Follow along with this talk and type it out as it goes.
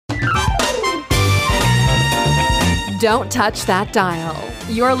Don't touch that dial.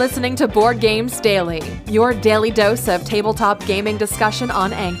 You're listening to Board Games Daily, your daily dose of tabletop gaming discussion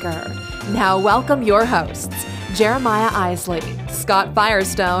on Anchor. Now welcome your hosts, Jeremiah Isley, Scott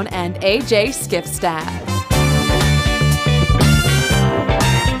Firestone, and AJ Skifstad.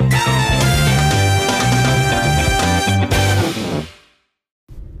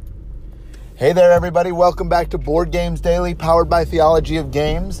 Hey there, everybody. Welcome back to Board Games Daily, powered by Theology of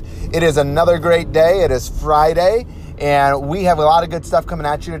Games. It is another great day. It is Friday, and we have a lot of good stuff coming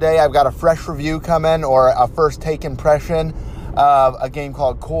at you today. I've got a fresh review coming, or a first take impression of a game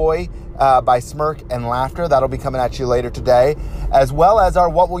called Koi by Smirk and Laughter. That'll be coming at you later today, as well as our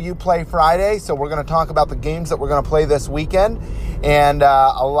What Will You Play Friday. So we're going to talk about the games that we're going to play this weekend, and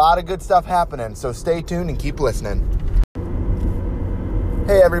a lot of good stuff happening. So stay tuned and keep listening.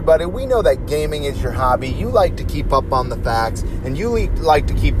 Hey everybody, we know that gaming is your hobby. You like to keep up on the facts, and you like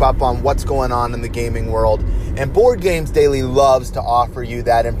to keep up on what's going on in the gaming world. And Board Games Daily loves to offer you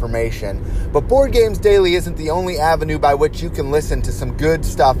that information. But Board Games Daily isn't the only avenue by which you can listen to some good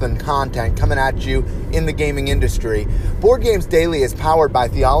stuff and content coming at you in the gaming industry. Board Games Daily is powered by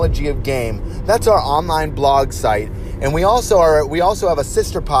Theology of Game. That's our online blog site. And we also have a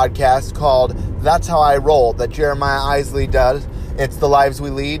sister podcast called That's How I Roll that Jeremiah Isley does. It's the lives we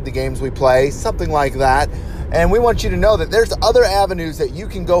lead, the games we play, something like that. And we want you to know that there's other avenues that you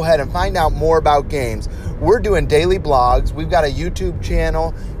can go ahead and find out more about games. We're doing daily blogs. We've got a YouTube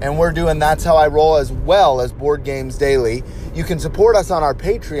channel, and we're doing That's How I Roll as well as Board Games Daily. You can support us on our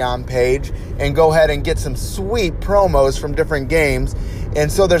Patreon page and go ahead and get some sweet promos from different games. And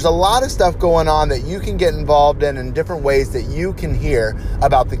so there's a lot of stuff going on that you can get involved in different ways that you can hear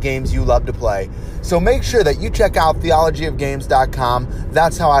about the games you love to play. So make sure that you check out theologyofgames.com.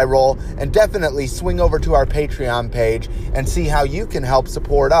 That's how I roll. And definitely swing over to our Patreon page and see how you can help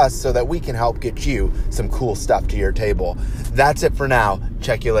support us so that we can help get you some cool stuff to your table. That's it for now.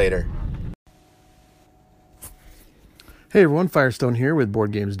 Check you later. Hey everyone, Firestone here with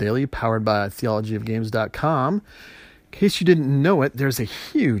Board Games Daily, powered by theologyofgames.com. In case you didn't know it, there's a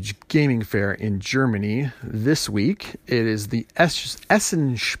huge gaming fair in Germany this week. It is the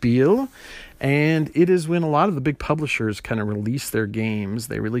Essen Spiel, and it is when a lot of the big publishers kind of release their games.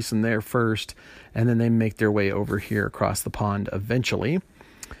 They release them there first, and then they make their way over here across the pond eventually.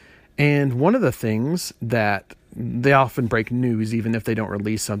 And one of the things that they often break news, even if they don't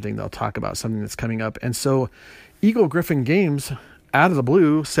release something, they'll talk about something that's coming up. And so Eagle Gryphon Games, out of the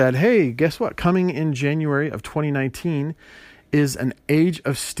blue, said, hey, guess what? Coming in January of 2019 is an Age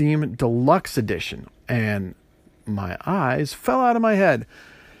of Steam Deluxe Edition. And my eyes fell out of my head.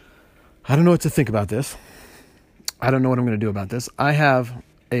 I don't know what to think about this. I don't know what I'm going to do about this. I have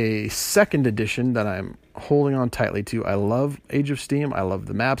a second edition that I'm holding on tightly to. I love Age of Steam. I love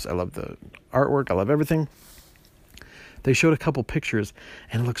the maps. I love the artwork. I love everything. They showed a couple pictures,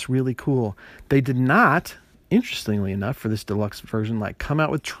 and it looks really cool. They did not, interestingly enough, for this deluxe version, come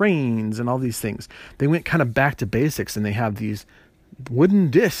out with trains and all these things. They went kind of back to basics, and they have these wooden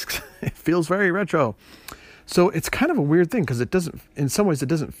discs. It feels very retro. So it's kind of a weird thing, because in some ways, it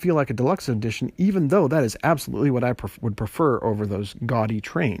doesn't feel like a deluxe edition, even though that is absolutely what I would prefer over those gaudy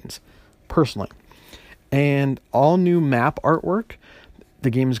trains, personally. And all new map artwork. The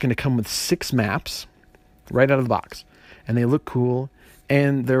game is going to come with 6 maps right out of the box, and they look cool.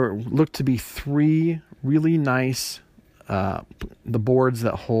 And there look to be 3 really nice, the boards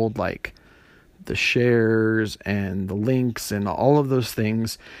that hold the shares and the links and all of those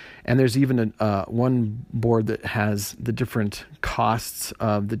things. And there's even one board that has the different costs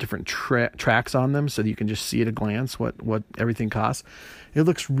of the different tracks on them, so that you can just see at a glance what everything costs. It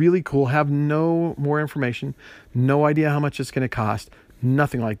looks really cool. Have no more information, no idea how much it's going to cost,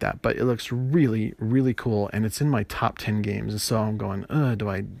 nothing like that. But it looks really, really cool, and it's in my top 10 games. And so I'm going, do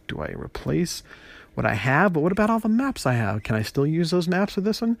I replace what I have? But what about all the maps I have? Can I still use those maps with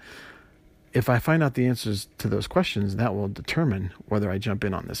this one? If I find out the answers to those questions, that will determine whether I jump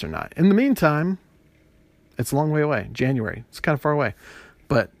in on this or not. In the meantime, it's a long way away. January. It's kind of far away.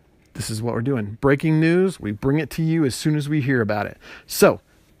 But this is what we're doing. Breaking news. We bring it to you as soon as we hear about it. So,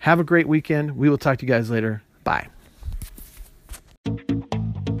 have a great weekend. We will talk to you guys later. Bye.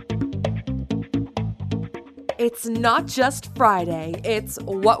 It's not just Friday, it's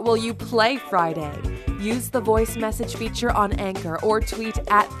What Will You Play Friday. Use the voice message feature on Anchor or tweet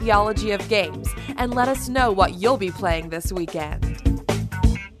at Theology of Games and let us know what you'll be playing this weekend.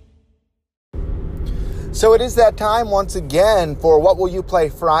 So it is that time once again for What Will You Play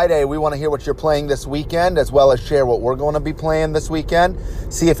Friday. We want to hear what you're playing this weekend, as well as share what we're going to be playing this weekend.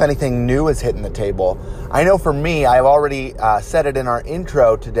 See if anything new is hitting the table. I know for me, I've already said it in our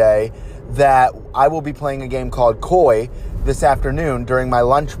intro today, that I will be playing a game called Koi this afternoon during my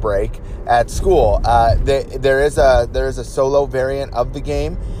lunch break at school. There is a solo variant of the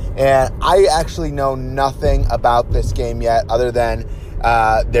game, and I actually know nothing about this game yet, other than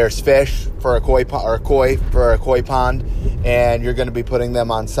there's fish for a koi for a koi pond, and you're going to be putting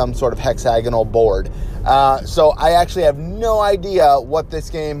them on some sort of hexagonal board. So I actually have no idea what this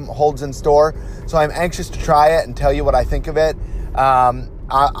game holds in store. So I'm anxious to try it and tell you what I think of it.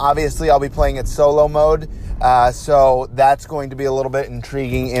 Obviously, I'll be playing it solo mode, so that's going to be a little bit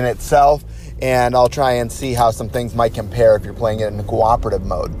intriguing in itself. And I'll try and see how some things might compare if you're playing it in a cooperative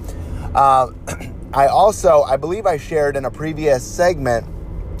mode. I believe I shared in a previous segment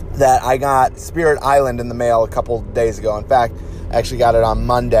that I got Spirit Island in the mail a couple days ago. In fact, I actually got it on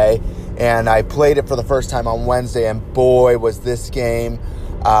Monday, and I played it for the first time on Wednesday, and boy, was this game,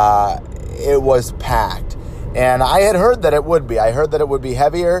 it was packed. And I had heard that it would be. I heard that it would be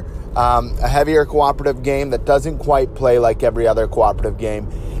heavier, a heavier cooperative game that doesn't quite play like every other cooperative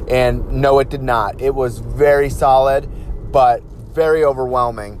game. And no, it did not. It was very solid, but very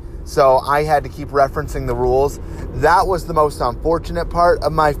overwhelming. So I had to keep referencing the rules. That was the most unfortunate part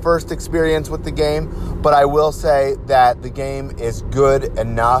of my first experience with the game. But I will say that the game is good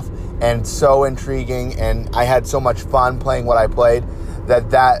enough and so intriguing, and I had so much fun playing what I played,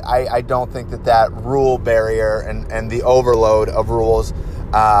 that I don't think that rule barrier and the overload of rules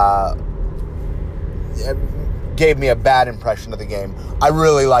gave me a bad impression of the game. I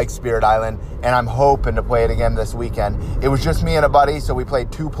really like Spirit Island, and I'm hoping to play it again this weekend. It was just me and a buddy, so we played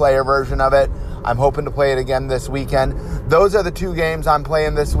 2-player version of it. I'm hoping to play it again this weekend. Those are the 2 games I'm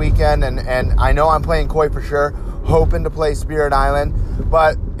playing this weekend, and I know I'm playing Koi for sure, hoping to play Spirit Island,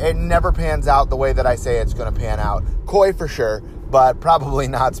 but it never pans out the way that I say it's going to pan out. Koi for sure, but probably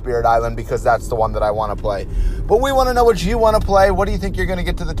not Spirit Island, because that's the one that I want to play. But we want to know what you want to play. What do you think you're going to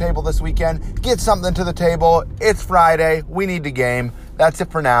get to the table this weekend? Get something to the table. It's Friday. We need to game. That's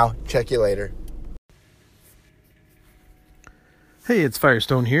it for now. Check you later. Hey, it's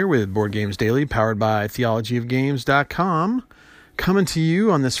Firestone here with Board Games Daily, powered by theologyofgames.com. Coming to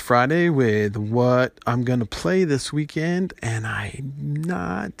you on this Friday with what I'm going to play this weekend, and I'm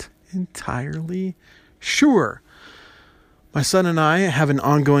not entirely sure. My son and I have an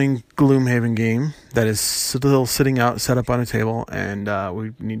ongoing Gloomhaven game that is still sitting out, set up on a table, and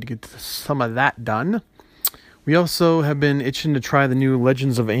we need to get some of that done. We also have been itching to try the new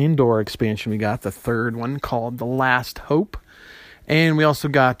Legends of Andor expansion we got, the 3rd one, called The Last Hope. And we also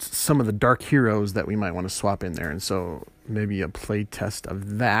got some of the Dark Heroes that we might want to swap in there, and so maybe a play test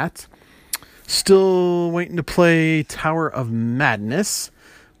of that. Still waiting to play Tower of Madness.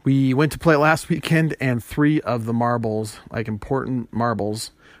 We went to play it last weekend, and 3 of the marbles, like important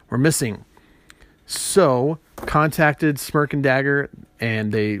marbles, were missing. So, contacted Smirk and Dagger,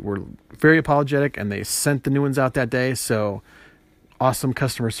 and they were very apologetic, and they sent the new ones out that day. So, awesome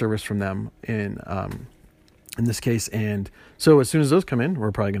customer service from them in this case. And so, as soon as those come in,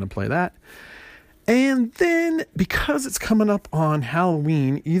 we're probably going to play that. And then, because it's coming up on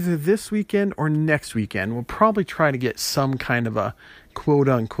Halloween, either this weekend or next weekend, we'll probably try to get some kind of a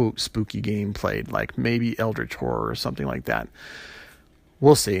quote-unquote spooky game played, like maybe Eldritch Horror or something like that.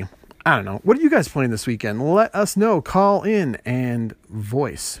 We'll see. I don't know. What are you guys playing this weekend? Let us know. Call in and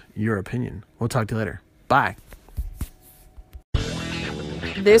voice your opinion. We'll talk to you later. Bye.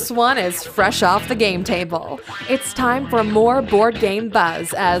 This one is fresh off the game table. It's time for more board game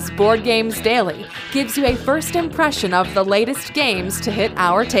buzz, as Board Games Daily gives you a first impression of the latest games to hit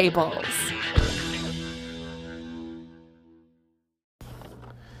our tables.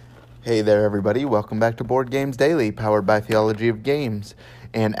 Hey there, everybody. Welcome back to Board Games Daily, powered by Theology of Games.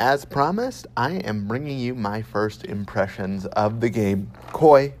 And as promised, I am bringing you my first impressions of the game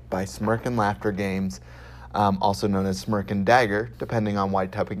Koi by Smirk and Laughter Games, also known as Smirk and Dagger, depending on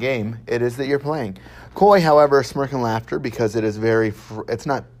what type of game it is that you're playing. Koi, however, Smirk and Laughter, because it is it's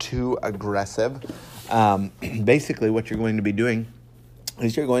not too aggressive. Basically, what you're going to be doing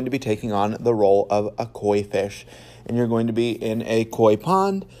is you're going to be taking on the role of a koi fish, and you're going to be in a koi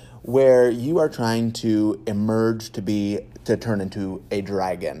pond where you are trying to emerge to turn into a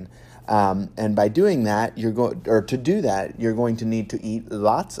dragon. And by doing that, you're going to need to eat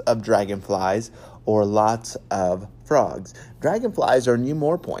lots of dragonflies or lots of frogs. Dragonflies earn you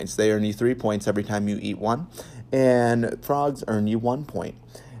more points. They earn you 3 points every time you eat one, and frogs earn you 1 point.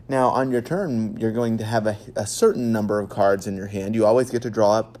 Now, on your turn, you're going to have a certain number of cards in your hand. You always get to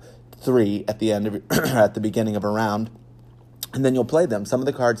draw up 3 at the end of at the beginning of a round. And then you'll play them. Some of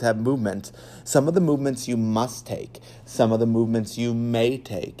the cards have movements. Some of the movements you must take. Some of the movements you may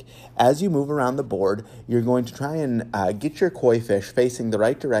take. As you move around the board, you're going to try and get your koi fish facing the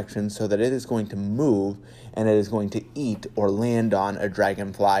right direction so that it is going to move and it is going to eat or land on a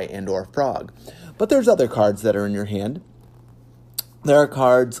dragonfly and or frog. But there's other cards that are in your hand. There are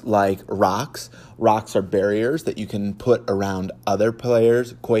cards like rocks. Rocks are barriers that you can put around other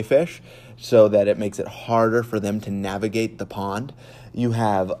players' koi fish so that it makes it harder for them to navigate the pond. You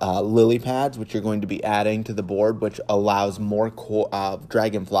have lily pads, which you're going to be adding to the board, which allows more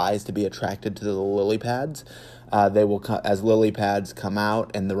dragonflies to be attracted to the lily pads. They will, as lily pads come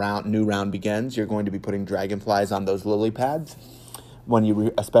out and the new round begins, you're going to be putting dragonflies on those lily pads.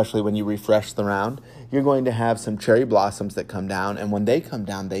 Especially when you refresh the round, you're going to have some cherry blossoms that come down, and when they come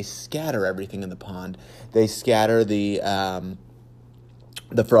down, they scatter everything in the pond. They scatter the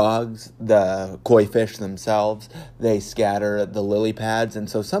frogs, the koi fish themselves. They scatter the lily pads, and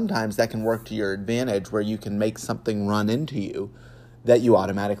so sometimes that can work to your advantage, where you can make something run into you that you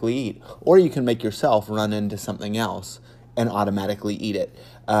automatically eat, or you can make yourself run into something else and automatically eat it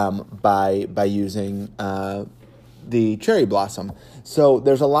by using the cherry blossom. So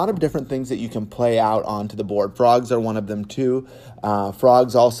there's a lot of different things that you can play out onto the board. Frogs are one of them too.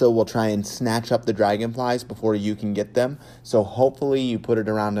 Frogs also will try and snatch up the dragonflies before you can get them. So hopefully you put it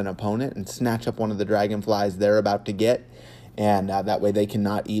around an opponent and snatch up one of the dragonflies they're about to get. And that way they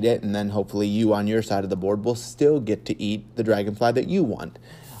cannot eat it. And then hopefully you on your side of the board will still get to eat the dragonfly that you want.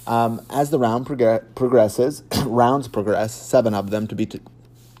 As the round progresses, rounds progress, 7 of them to be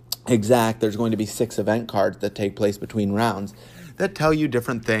exact. There's going to be 6 event cards that take place between rounds that tell you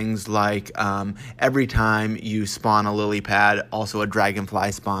different things like every time you spawn a lily pad, also a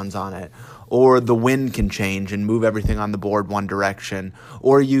dragonfly spawns on it. Or the wind can change and move everything on the board one direction.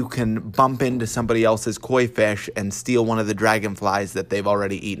 Or you can bump into somebody else's koi fish and steal one of the dragonflies that they've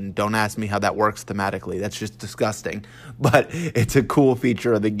already eaten. Don't ask me how that works thematically. That's just disgusting. But it's a cool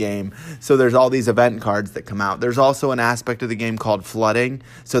feature of the game. So there's all these event cards that come out. There's also an aspect of the game called flooding,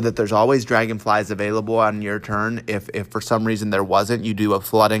 so that there's always dragonflies available on your turn. If for some reason there wasn't, you do a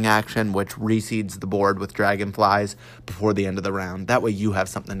flooding action, which reseeds the board with dragonflies before the end of the round. That way you have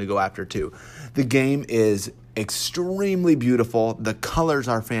something to go after too. The game is extremely beautiful. The colors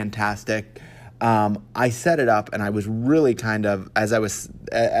are fantastic. I set it up, and I was really kind of, as I was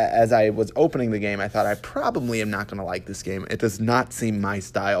opening the game, I thought I probably am not going to like this game. It does not seem my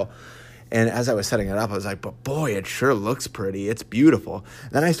style. And as I was setting it up, I was like, but boy, it sure looks pretty. It's beautiful.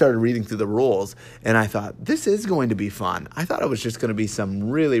 Then I started reading through the rules, and I thought, this is going to be fun. I thought it was just going to be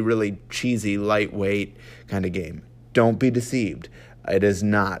some really, really cheesy, lightweight kind of game. Don't be deceived. It is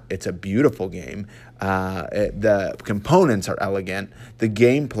not. It's a beautiful game. The components are elegant. The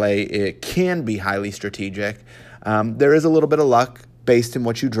gameplay, it can be highly strategic. There is a little bit of luck based in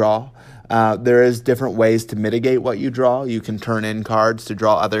what you draw. There is different ways to mitigate what you draw. You can turn in cards to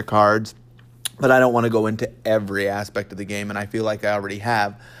draw other cards. But I don't want to go into every aspect of the game, and I feel like I already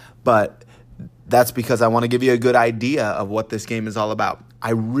have. But that's because I want to give you a good idea of what this game is all about. I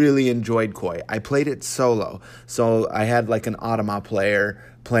really enjoyed Koi. I played it solo. So I had like an Automa player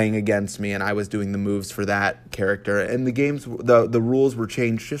playing against me, and I was doing the moves for that character. And the rules were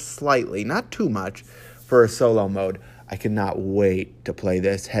changed just slightly, not too much, for a solo mode. I cannot wait to play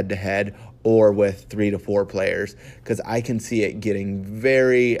this head-to-head or with 3 to 4 players, because I can see it getting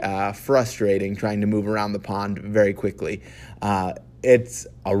very frustrating trying to move around the pond very quickly. It's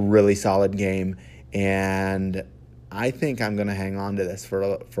a really solid game, and I think I'm going to hang on to this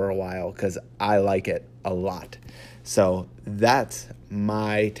for a while because I like it a lot. So that's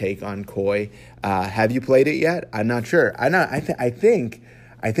my take on Koi. Have you played it yet? I'm not sure. I think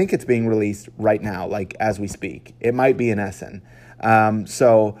it's being released right now, like as we speak. It might be in Essen.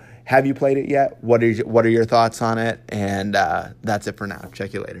 So have you played it yet? What are your thoughts on it? And that's it for now.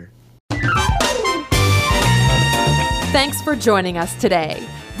 Check you later. Thanks for joining us today.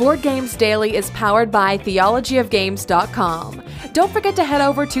 Board Games Daily is powered by theologyofgames.com. Don't forget to head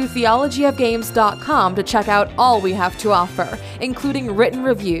over to theologyofgames.com to check out all we have to offer, including written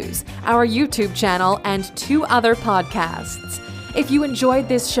reviews, our YouTube channel, and 2 other podcasts. If you enjoyed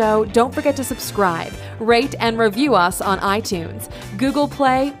this show, don't forget to subscribe, rate, and review us on iTunes, Google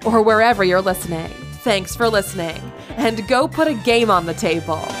Play, or wherever you're listening. Thanks for listening, and go put a game on the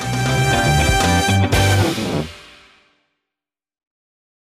table.